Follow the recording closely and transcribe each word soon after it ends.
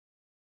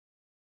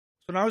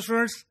So now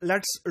students,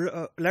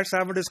 let's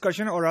have a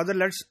discussion, or rather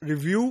let's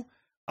review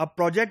a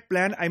project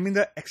plan. I mean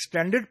the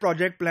extended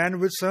project plan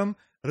with some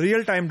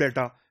real time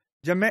data.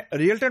 जब मैं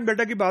real time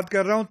data की बात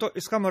कर रहा हूं तो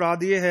इसका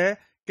मुराद ये है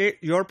कि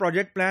your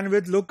project plan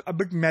will look a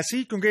bit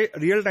messy, क्योंकि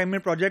real time में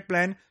project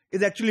plan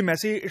is actually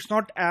messy. It's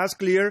not as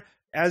clear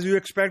as you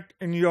expect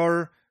in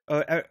your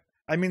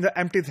I mean the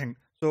empty thing.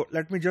 So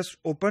let me just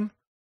open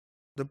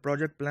the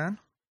project plan.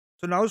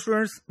 So now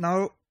students, now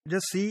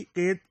just see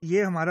कि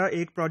ये हमारा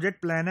एक project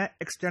plan है,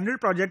 extended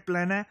project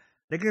plan है,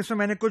 लेकिन इसमें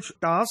मैंने कुछ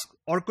टास्क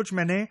और कुछ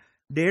मैंने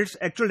डेट्स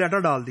एक्चुअल डाटा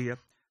डाल दिया.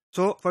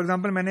 सो फॉर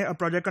एग्जांपल मैंने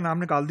प्रोजेक्ट का नाम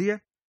निकाल दिया.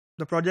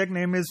 The project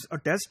name is a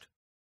test.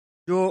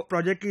 जो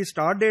प्रोजेक्ट की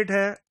स्टार्ट डेट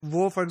है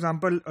वो फॉर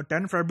एग्जांपल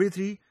 10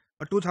 फरवरी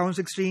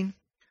 2016,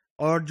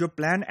 और जो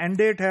प्लान एंड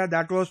डेट है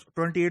दैट वाज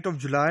 28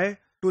 जुलाई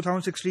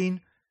 2016.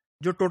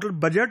 जो टोटल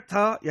बजट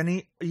था,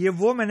 यानी ये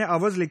वो मैंने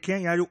आवर्स लिखे हैं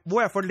या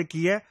वो एफर्ट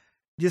लिखी है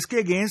जिसके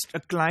अगेंस्ट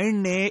क्लाइंट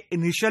ने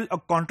इनिशियल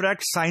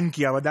कॉन्ट्रैक्ट साइन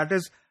किया हुआ, that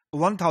is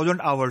 1000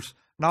 hours.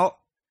 Now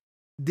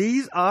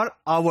these are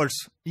ours,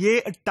 ये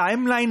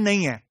टाइमलाइन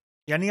नहीं है.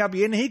 यानी आप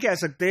ये नहीं कह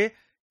सकते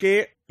कि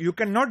you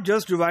can not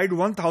just divide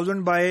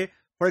 1000 bye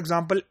for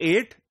example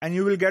 8 and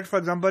you will get for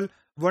example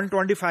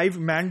 125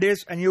 man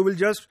days and you will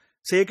just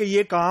say कि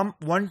ये काम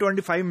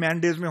 125 मैन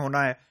डेज में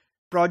होना है.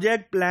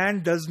 Project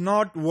plan does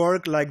not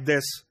work like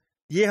this.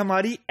 ये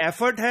हमारी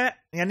एफर्ट है,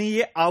 यानी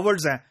ये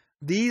आवर्स हैं.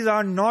 These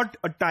are not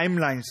a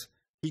timelines.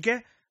 ठीक है.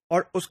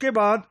 और उसके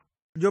बाद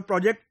जो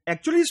प्रोजेक्ट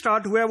एक्चुअली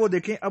स्टार्ट हुआ है वो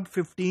देखें, अब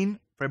 15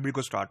 फरवरी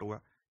को स्टार्ट हुआ.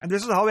 And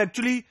this is how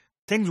actually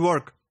things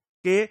work,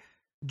 कि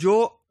जो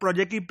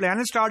प्रोजेक्ट की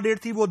प्लान स्टार्ट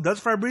डेट थी वो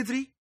 10 फरवरी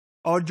थी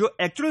और जो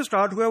एक्चुअली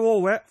स्टार्ट हुआ वो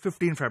हुआ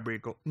 15 फरवरी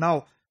को.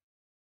 Now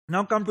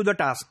come to the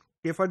task.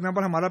 कि फॉर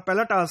एग्जांपल हमारा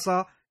पहला टास्क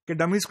था कि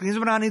डमी स्क्रीन्स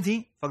बनानी थी.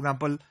 फॉर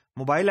एग्जांपल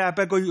मोबाइल ऐप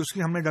है कोई, उसकी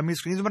हमने डमी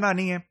स्क्रीन्स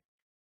बनानी है.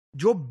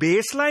 जो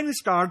बेसलाइन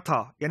स्टार्ट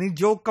था, यानी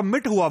जो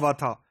कमिट हुआ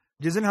था,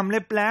 जिस दिन हमने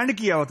प्लान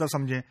किया हुआ था,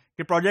 समझे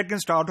कि प्रोजेक्ट के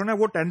स्टार्ट होना है,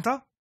 वो 10 था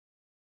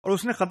और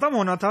उसने खत्म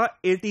होना था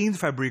 18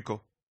 फरवरी को.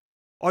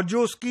 और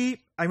जो उसकी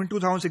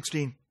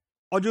 2016,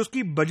 और जो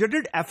उसकी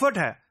बजटेड एफर्ट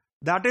है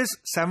दैट इज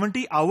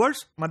 70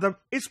 आवर्स.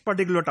 मतलब इस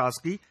पर्टिकुलर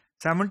टास्क की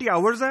 70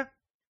 आवर्स है.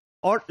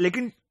 और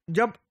लेकिन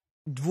जब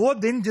वो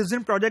दिन जिस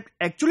दिन प्रोजेक्ट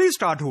एक्चुअली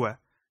स्टार्ट हुआ है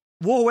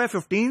वो हुआ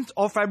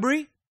 15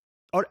 फरवरी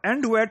और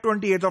एंड हुआ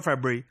 28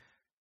 फरवरी.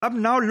 अब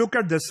now look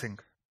at this thing.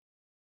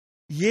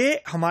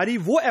 ये हमारी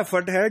वो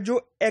एफर्ट है जो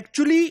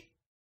एक्चुअली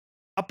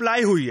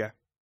अप्लाई हुई है.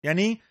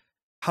 यानी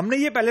हमने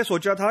ये पहले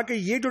सोचा था कि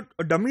ये जो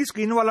डमी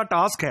स्क्रीन वाला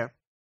टास्क है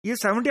ये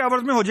 70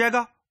 आवर्स में हो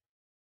जाएगा,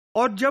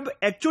 और जब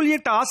एक्चुअली ये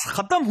टास्क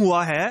खत्म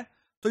हुआ है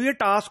तो ये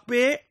टास्क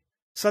पे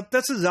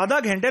 70 से ज्यादा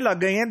घंटे लग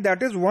गए हैं,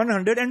 that is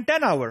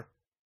 110 our.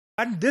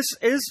 And this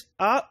is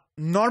a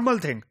normal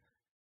thing.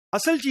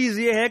 असल चीज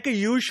ये है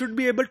कि you should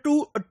be able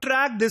to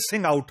track this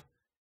thing out,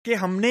 कि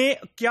हमने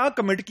क्या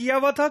कमिट किया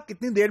हुआ था,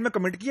 कितनी देर में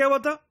कमिट किया हुआ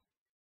था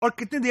और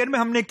कितनी देर में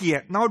हमने किया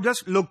है. नाउ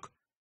जस्ट लुक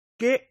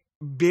के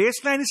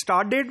बेसलाइन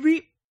स्टार्ट डेट भी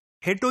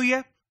हिट हुई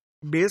है,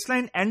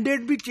 बेसलाइन एंड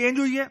डेट भी चेंज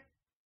हुई है,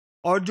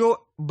 और जो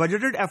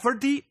बजटेड एफर्ट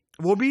थी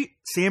वो भी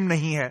सेम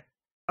नहीं है.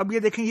 अब ये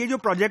देखें, ये जो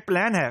प्रोजेक्ट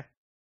प्लान है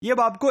ये अब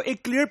आपको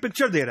एक क्लियर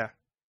पिक्चर दे रहा है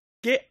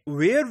कि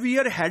वेयर वी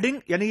आर हेडिंग,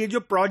 यानी ये जो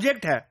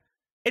प्रोजेक्ट है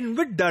इन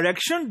which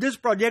direction this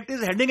project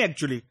is heading.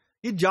 Actually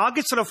ये जा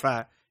किस तरफ रहा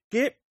है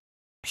कि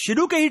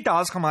शुरू के ही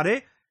टास्क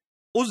हमारे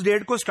उस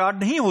डेट को स्टार्ट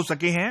नहीं हो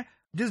सके हैं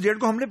जिस डेट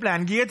को हमने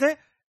प्लान किए थे.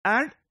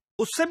 एंड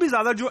उससे भी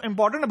ज्यादा जो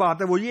इंपॉर्टेंट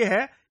बात है वो ये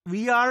है,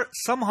 we are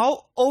somehow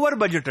over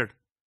budgeted,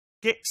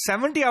 कि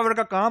 70 आवर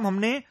का काम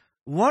हमने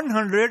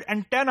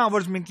 110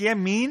 आवर्स में किया.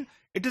 Mean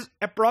it is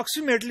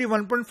approximately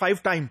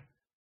 1.5 time,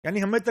 यानी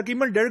हमने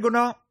तकरीबन 1.5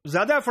 गुना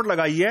ज्यादा एफर्ट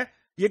लगाई है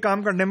ये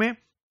काम करने में.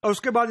 और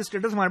उसके बाद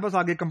स्टेटस हमारे पास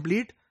आगे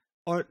कंप्लीट,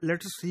 और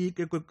लेट्स सी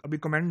कि कोई अभी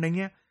कमेंट नहीं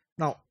है.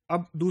 नाउ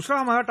अब दूसरा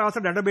हमारा टास्क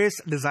है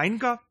डेटाबेस डिजाइन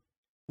का.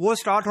 वो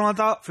स्टार्ट होना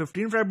था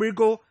 15 फरवरी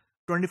को,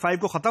 25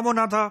 को खत्म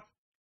होना था,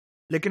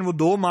 लेकिन वो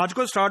 2 मार्च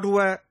को स्टार्ट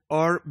हुआ है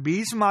और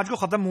 20 मार्च को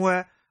खत्म हुआ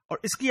है.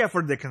 और इसकी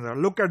एफर्ट देखें जरा,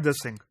 look at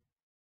this thing.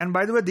 And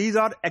by the way these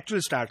are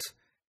actual stats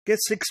कि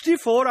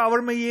 64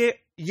 आवर में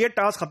ये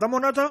टास्क खत्म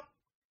होना था,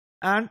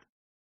 and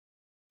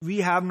we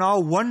have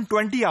now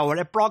 120 our,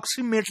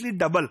 approximately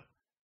double.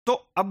 तो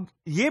अब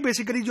ये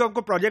बेसिकली जो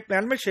आपको प्रोजेक्ट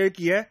प्लान में शेयर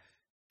किया है,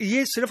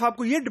 ये सिर्फ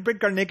आपको ये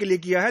डिपेक्ट करने के लिए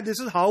किया है,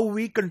 this is how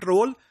we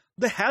control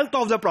the health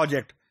of the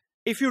project.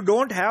 If you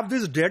don't have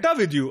this data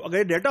with you,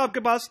 अगर डेटा आपके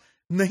पास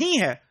नहीं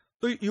है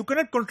तो you can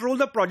not control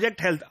the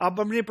project health. आप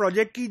अपने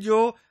प्रोजेक्ट की जो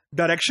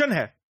डायरेक्शन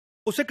है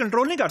उसे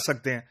कंट्रोल नहीं कर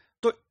सकते हैं.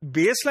 तो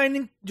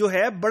बेसलाइनिंग जो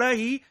है बड़ा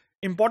ही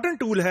इंपॉर्टेंट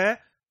टूल है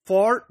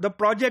for the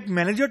project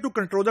manager to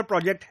control the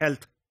project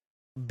health.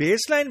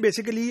 Baseline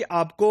basically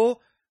आपको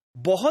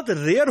बहुत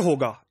रेयर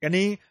होगा,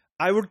 यानी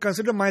I would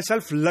consider my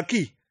self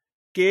lucky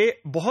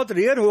कि बहुत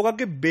रेयर होगा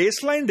कि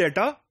बेसलाइन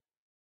डेटा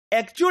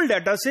एक्चुअल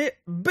डेटा से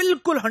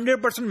बिल्कुल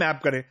 100% मैप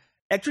करे.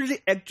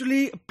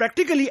 एक्चुअली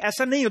प्रैक्टिकली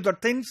ऐसा नहीं होता.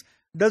 Things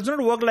does not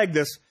work like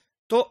this.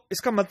 तो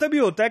इसका मतलब ये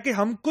होता है कि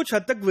हम कुछ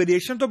हद तक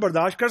वेरिएशन तो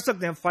बर्दाश्त कर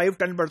सकते हैं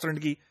 5-10%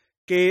 की,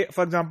 कि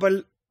फॉर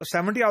एग्जांपल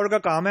 70 आवर का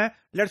काम है,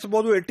 लेट्स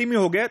सपोज वो 80 में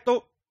हो गया, तो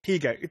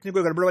ठीक है, इतनी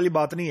कोई गड़बड़ वाली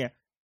बात नहीं है।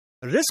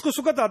 रिस्क उस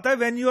वक्त आता है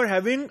when you are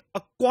having a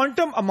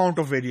quantum amount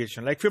of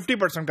variation, like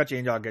 50% का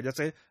चेंज आ गया,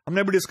 जैसे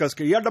हमने अभी डिस्कस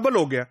किया, या डबल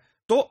हो गया।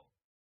 तो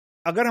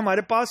अगर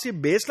हमारे पास ये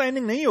बेस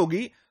लाइनिंग नहीं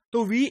होगी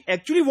तो we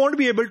actually want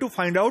be able to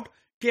find out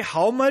कि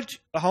हाउ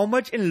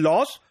मच इन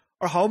लॉस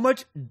और how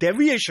much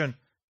deviation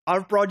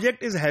our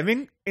project is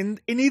having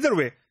in either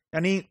way.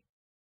 यानी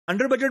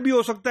अंडर बजट भी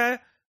हो सकता है,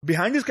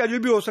 बिहाइंड स्केड्यूल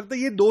भी हो सकता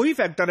है। ये दो ही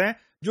फैक्टर हैं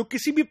जो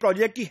किसी भी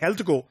प्रोजेक्ट की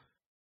हेल्थ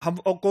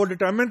को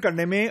डिटरमिन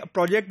करने में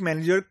प्रोजेक्ट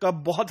मैनेजर का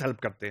बहुत हेल्प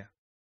करते हैं।